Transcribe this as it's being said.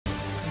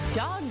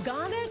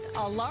Doggone it,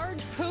 a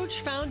large pooch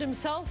found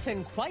himself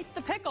in quite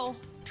the pickle,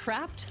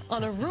 trapped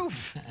on a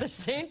roof. The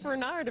St.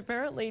 Bernard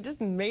apparently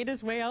just made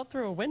his way out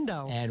through a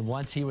window. And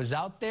once he was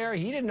out there,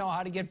 he didn't know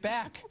how to get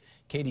back.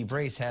 Katie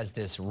Brace has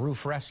this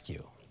roof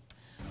rescue.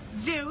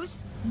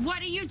 Zeus, what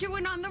are you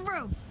doing on the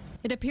roof?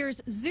 It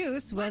appears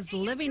Zeus was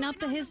living up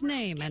to his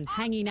name and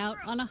hanging out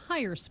on a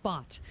higher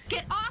spot.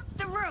 Get off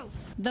the roof!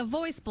 The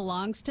voice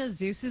belongs to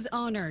Zeus's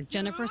owner,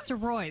 Jennifer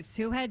Sorois,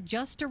 who had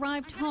just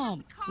arrived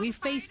home. We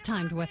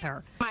FaceTimed with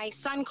her. My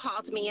son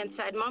called me and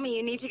said, "Mommy,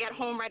 you need to get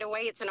home right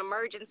away. It's an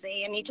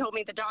emergency." And he told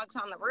me the dog's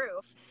on the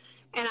roof.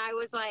 And I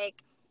was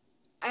like,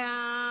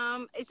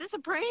 is this a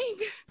prank?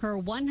 Her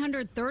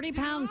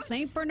 130-pound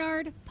St.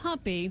 Bernard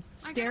puppy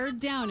stared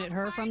down at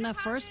her from the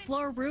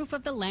first-floor roof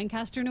of the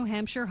Lancaster, New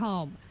Hampshire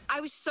home. I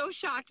was so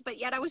shocked, but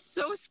yet I was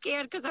so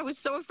scared because I was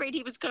so afraid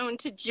he was going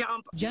to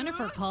jump.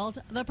 Jennifer called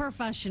the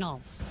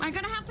professionals. I'm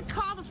going to have to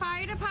call the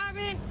fire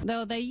department.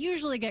 Though they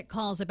usually get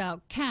calls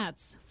about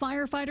cats,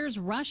 firefighters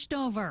rushed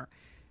over.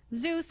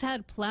 Zeus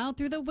had plowed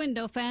through the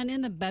window fan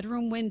in the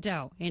bedroom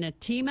window. In a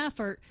team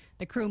effort,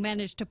 the crew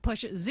managed to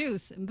push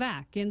Zeus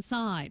back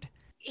inside.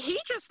 He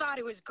just thought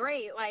it was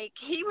great. Like,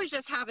 he was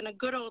just having a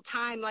good old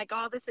time. Like,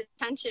 all this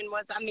attention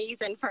was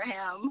amazing for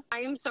him. I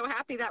am so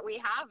happy that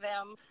we have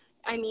him.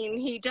 I mean,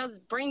 he does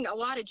bring a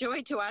lot of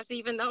joy to us,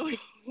 even though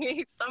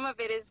some of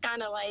it is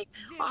kind of like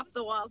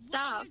off-the-wall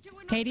stuff.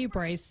 Katie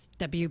Brace,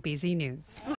 WBZ News.